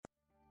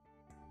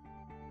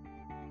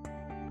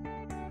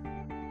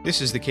This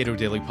is the Cato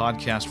Daily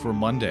Podcast for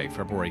Monday,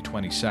 February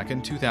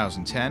 22nd,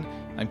 2010.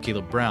 I'm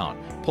Caleb Brown.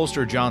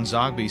 Pollster John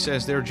Zogby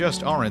says there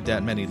just aren't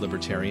that many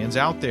libertarians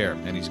out there,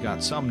 and he's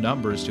got some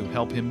numbers to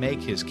help him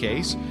make his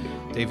case.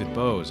 David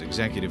Boaz,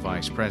 Executive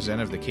Vice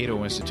President of the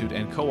Cato Institute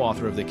and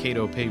co-author of the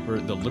Cato paper,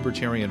 The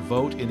Libertarian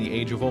Vote in the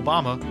Age of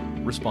Obama,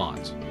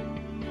 responds.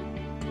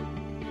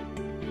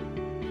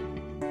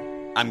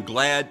 I'm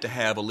glad to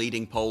have a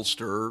leading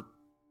pollster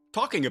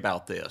talking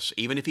about this,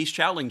 even if he's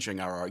challenging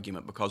our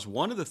argument, because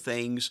one of the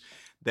things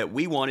that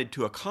we wanted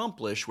to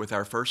accomplish with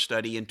our first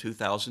study in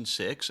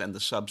 2006 and the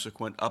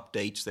subsequent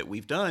updates that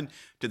we've done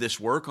to this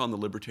work on the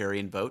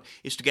libertarian vote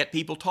is to get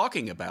people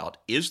talking about,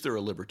 is there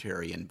a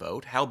libertarian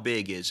vote? How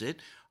big is it?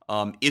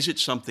 Is it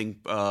something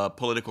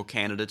political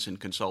candidates and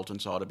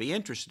consultants ought to be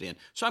interested in?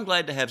 So I'm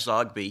glad to have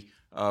Zogby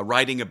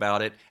writing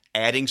about it,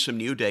 adding some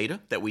new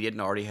data that we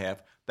didn't already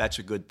have. That's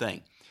a good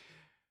thing.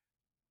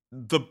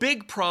 The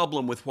big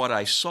problem with what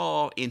I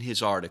saw in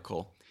his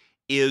article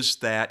is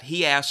that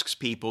he asks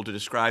people to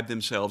describe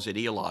themselves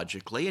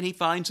ideologically, and he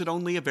finds that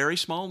only a very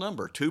small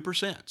number,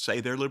 2%, say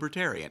they're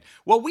libertarian.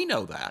 Well, we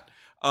know that.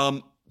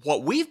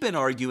 What we've been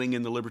arguing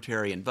in the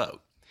libertarian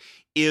vote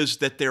is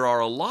that there are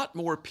a lot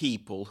more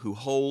people who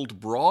hold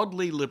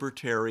broadly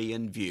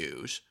libertarian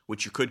views,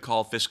 which you could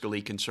call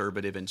fiscally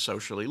conservative and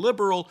socially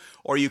liberal,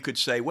 or you could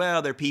say,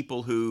 well, they're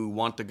people who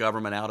want the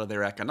government out of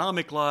their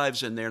economic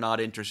lives and they're not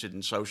interested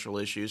in social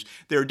issues.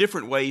 There are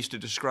different ways to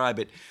describe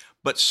it,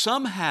 but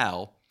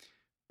somehow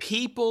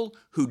people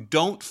who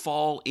don't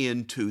fall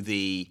into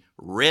the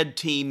red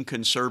team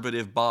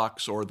conservative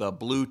box or the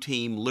blue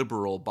team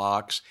liberal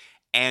box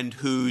and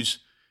whose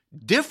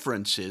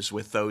differences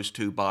with those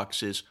two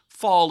boxes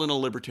fall in a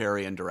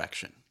libertarian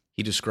direction.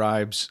 He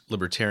describes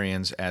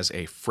libertarians as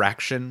a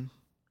fraction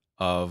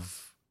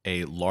of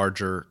a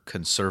larger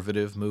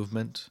conservative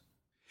movement,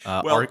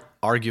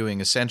 arguing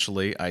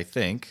essentially, I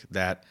think,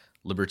 that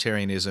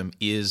libertarianism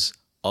is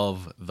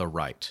of the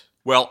right.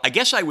 Well, I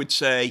guess I would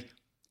say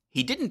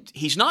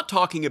he's not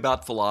talking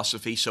about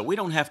philosophy, so we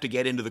don't have to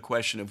get into the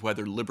question of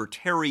whether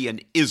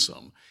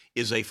libertarianism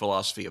is a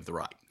philosophy of the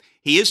right.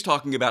 He is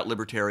talking about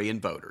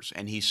libertarian voters,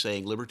 and he's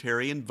saying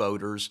libertarian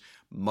voters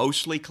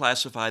mostly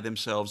classify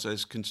themselves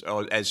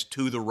as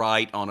to the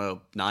right on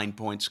a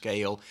 9-point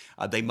scale.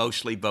 They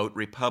mostly vote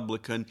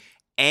Republican,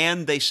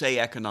 and they say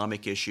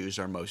economic issues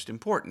are most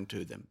important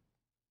to them.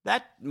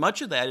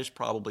 Much of that is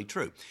probably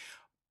true.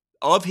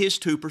 Of his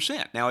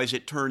 2%. Now, as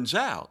it turns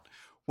out,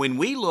 when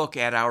we look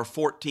at our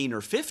 14 or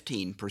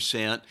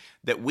 15%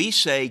 that we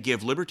say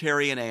give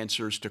libertarian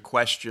answers to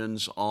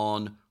questions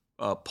on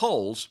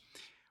polls,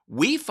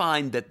 we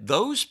find that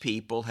those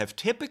people have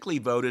typically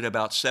voted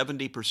about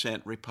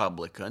 70%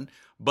 Republican,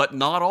 but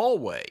not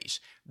always.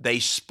 They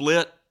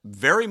split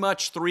very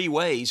much three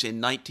ways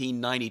in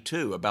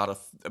 1992.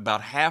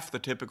 About half the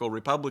typical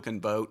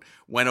Republican vote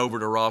went over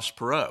to Ross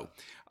Perot.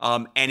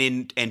 And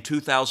in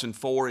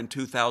 2004 and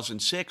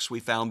 2006, we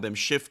found them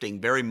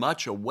shifting very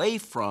much away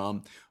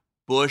from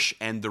Bush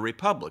and the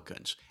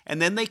Republicans.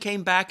 And then they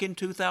came back in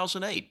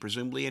 2008,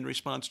 presumably in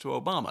response to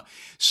Obama.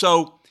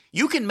 So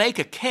you can make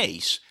a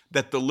case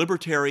that the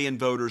libertarian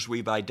voters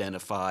we've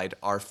identified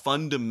are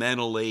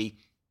fundamentally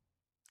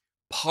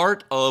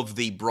part of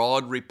the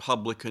broad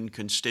Republican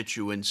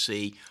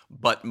constituency,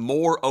 but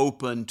more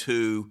open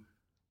to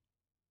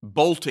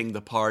bolting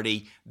the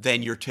party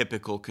than your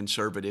typical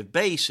conservative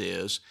base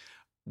is.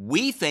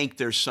 We think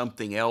there's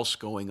something else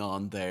going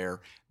on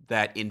there,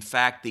 that in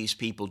fact these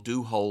people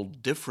do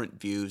hold different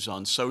views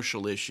on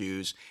social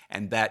issues,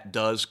 and that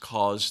does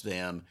cause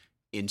them,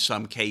 in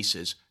some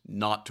cases,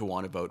 not to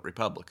want to vote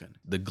Republican.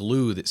 The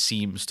glue that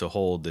seems to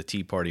hold the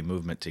Tea Party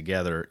movement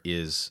together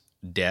is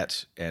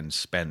debt and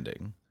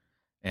spending.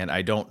 And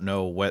I don't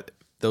know what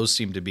those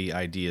seem to be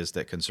ideas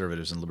that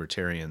conservatives and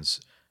libertarians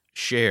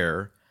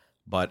share,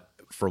 but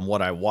from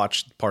what I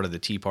watched part of the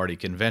Tea Party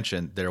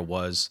convention, there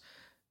was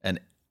an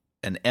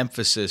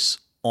emphasis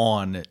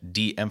on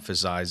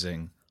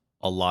de-emphasizing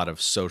a lot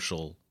of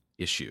social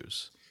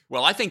issues.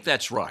 Well, I think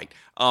that's right.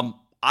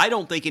 I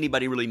don't think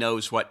anybody really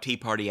knows what Tea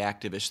Party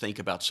activists think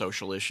about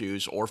social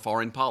issues or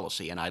foreign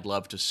policy, and I'd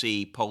love to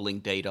see polling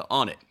data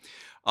on it.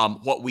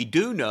 What we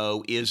do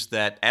know is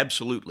that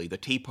absolutely the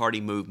Tea Party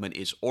movement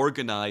is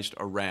organized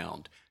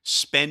around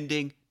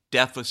spending,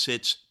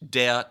 deficits,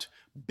 debt,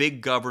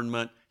 big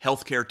government,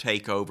 healthcare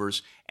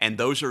takeovers, and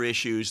those are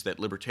issues that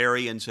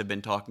libertarians have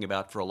been talking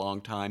about for a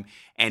long time,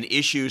 and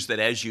issues that,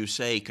 as you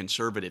say,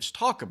 conservatives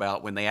talk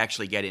about when they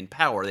actually get in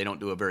power. They don't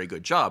do a very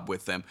good job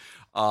with them,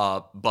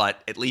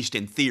 but at least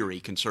in theory,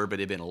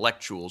 conservative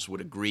intellectuals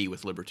would agree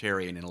with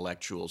libertarian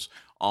intellectuals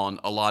on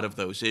a lot of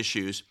those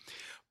issues.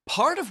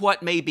 Part of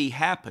what may be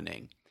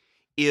happening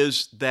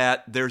is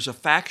that there's a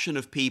faction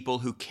of people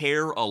who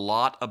care a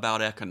lot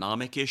about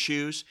economic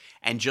issues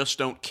and just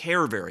don't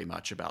care very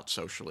much about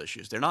social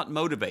issues. They're not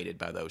motivated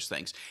by those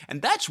things.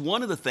 And that's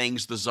one of the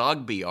things the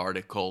Zogby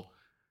article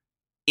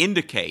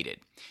indicated.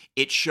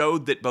 It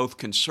showed that both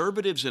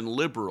conservatives and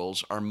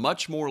liberals are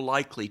much more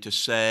likely to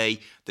say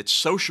that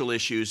social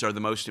issues are the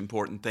most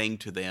important thing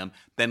to them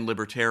than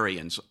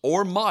libertarians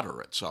or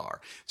moderates are.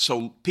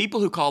 So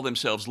people who call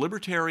themselves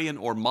libertarian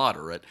or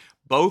moderate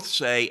both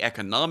say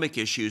economic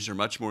issues are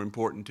much more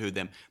important to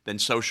them than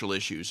social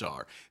issues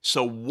are.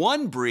 So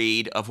one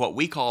breed of what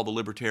we call the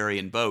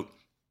libertarian vote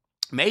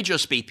may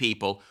just be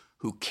people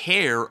who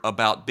care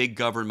about big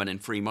government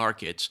and free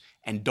markets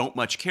and don't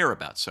much care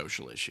about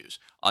social issues.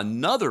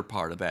 Another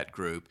part of that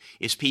group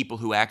is people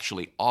who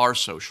actually are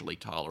socially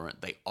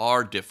tolerant. They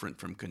are different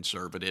from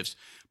conservatives,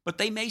 but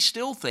they may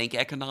still think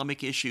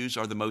economic issues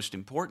are the most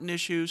important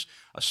issues,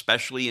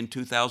 especially in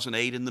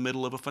 2008 in the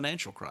middle of a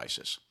financial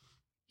crisis.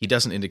 He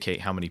doesn't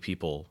indicate how many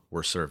people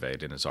were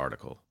surveyed in his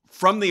article.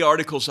 From the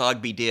article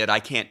Zogby did, I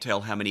can't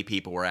tell how many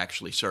people were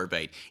actually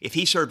surveyed. If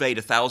he surveyed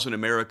 1,000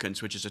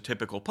 Americans, which is a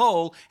typical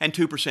poll, and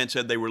 2%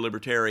 said they were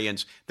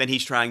libertarians, then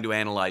he's trying to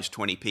analyze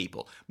 20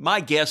 people.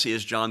 My guess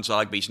is John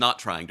Zogby's not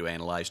trying to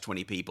analyze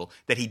 20 people,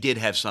 that he did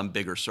have some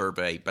bigger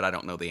survey, but I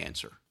don't know the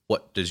answer.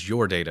 What does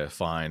your data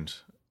find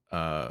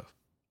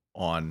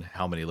on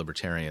how many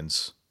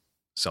libertarians,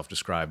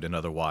 self-described and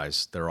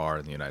otherwise, there are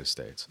in the United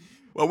States?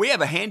 Well, we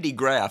have a handy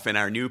graph in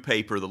our new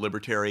paper, The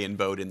Libertarian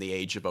Vote in the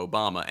Age of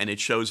Obama, and it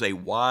shows a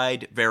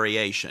wide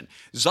variation.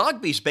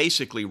 Zogby's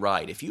basically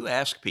right. If you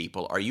ask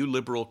people, are you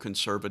liberal,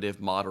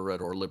 conservative, moderate,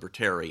 or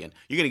libertarian,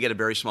 you're going to get a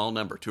very small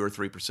number, 2 or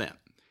 3%.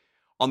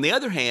 On the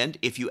other hand,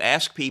 if you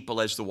ask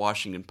people, as the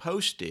Washington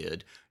Post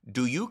did,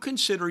 do you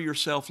consider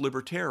yourself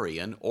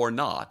libertarian or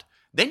not,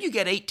 then you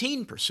get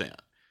 18%.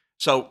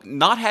 So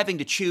not having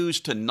to choose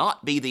to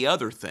not be the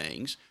other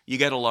things, you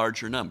get a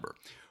larger number.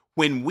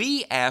 When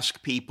we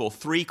ask people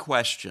 3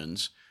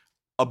 questions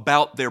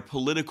about their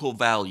political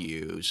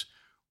values,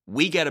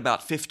 we get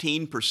about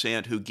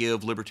 15% who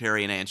give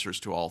libertarian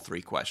answers to all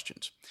 3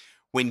 questions.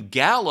 When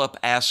Gallup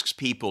asks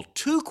people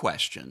 2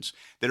 questions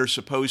that are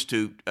supposed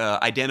to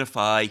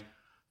identify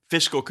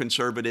fiscal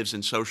conservatives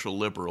and social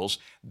liberals,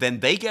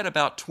 then they get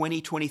about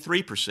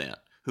 23%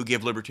 who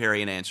give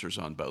libertarian answers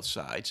on both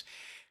sides.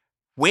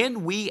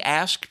 When we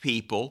ask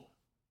people,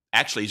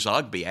 actually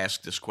Zogby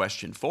asked this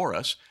question for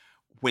us,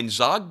 when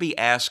Zogby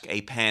asked a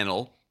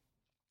panel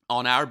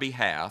on our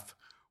behalf,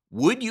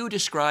 would you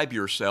describe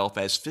yourself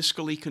as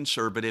fiscally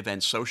conservative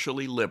and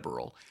socially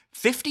liberal?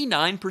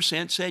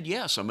 59% said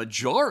yes. A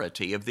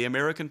majority of the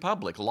American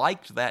public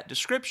liked that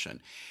description.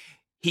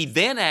 He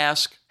then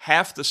asked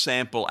half the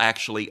sample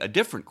actually a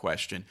different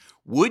question.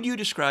 Would you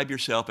describe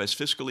yourself as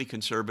fiscally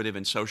conservative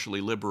and socially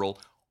liberal,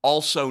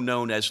 also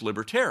known as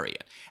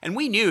libertarian? And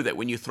we knew that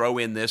when you throw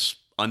in this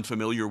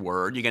unfamiliar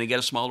word, you're going to get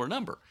a smaller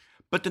number.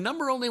 But the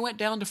number only went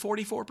down to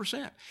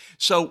 44%.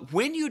 So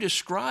when you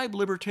describe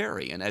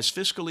libertarian as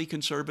fiscally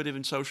conservative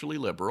and socially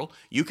liberal,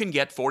 you can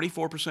get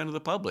 44% of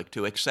the public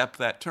to accept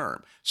that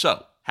term.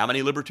 So how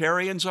many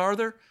libertarians are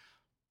there?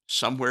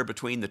 Somewhere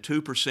between the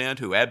 2%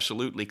 who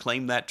absolutely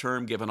claim that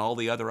term given all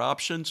the other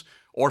options,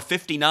 or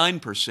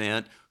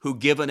 59% who,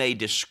 given a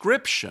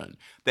description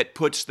that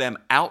puts them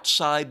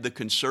outside the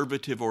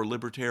conservative or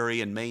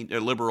libertarian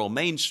liberal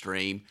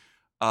mainstream,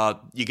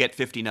 you get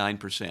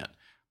 59%.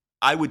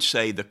 I would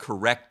say the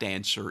correct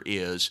answer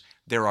is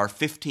there are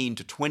 15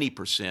 to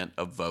 20%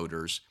 of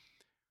voters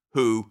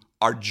who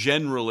are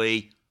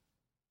generally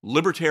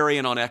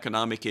libertarian on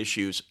economic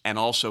issues and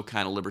also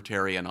kind of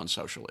libertarian on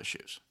social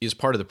issues. Is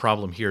part of the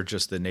problem here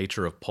just the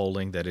nature of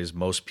polling? That is,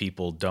 most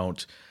people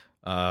don't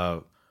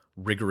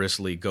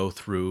rigorously go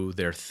through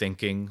their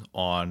thinking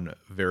on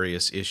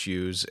various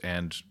issues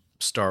and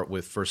start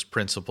with first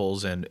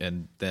principles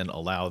and then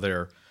allow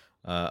their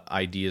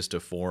ideas to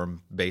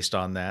form based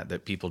on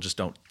that people just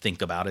don't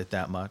think about it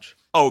that much?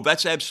 Oh,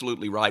 that's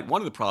absolutely right.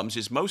 One of the problems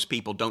is most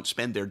people don't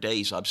spend their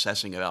days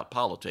obsessing about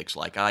politics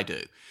like I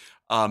do.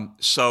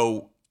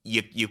 So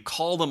you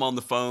call them on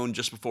the phone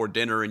just before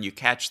dinner and you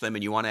catch them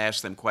and you want to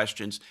ask them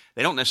questions.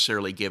 They don't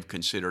necessarily give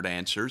considered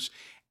answers.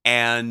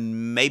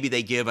 And maybe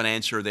they give an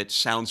answer that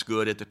sounds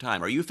good at the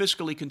time. Are you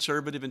fiscally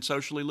conservative and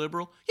socially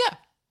liberal? Yeah,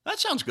 that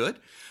sounds good.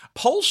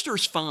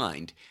 Pollsters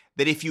find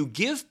that if you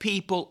give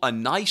people a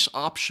nice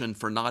option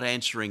for not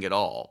answering at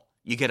all,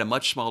 you get a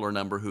much smaller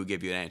number who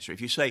give you an answer.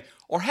 If you say,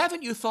 or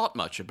haven't you thought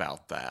much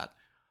about that?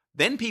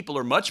 Then people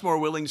are much more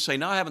willing to say,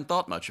 no, I haven't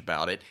thought much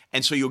about it.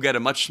 And so you'll get a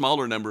much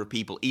smaller number of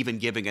people even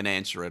giving an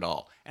answer at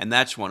all. And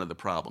that's one of the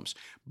problems.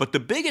 But the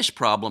biggest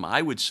problem,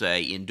 I would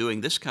say, in doing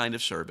this kind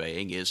of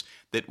surveying is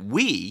that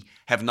we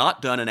have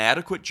not done an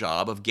adequate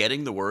job of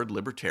getting the word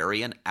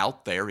libertarian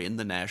out there in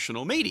the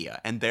national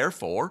media. And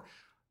therefore,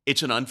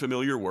 it's an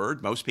unfamiliar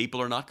word. Most people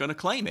are not going to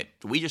claim it.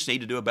 We just need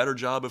to do a better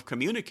job of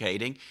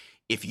communicating.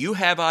 If you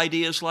have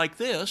ideas like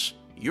this,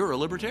 you're a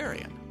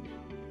libertarian.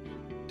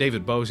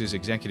 David Boaz is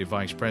Executive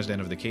Vice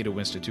President of the Cato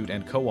Institute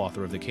and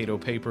co-author of the Cato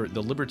paper,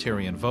 The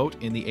Libertarian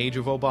Vote in the Age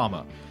of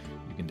Obama.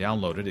 You can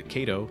download it at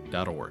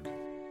cato.org.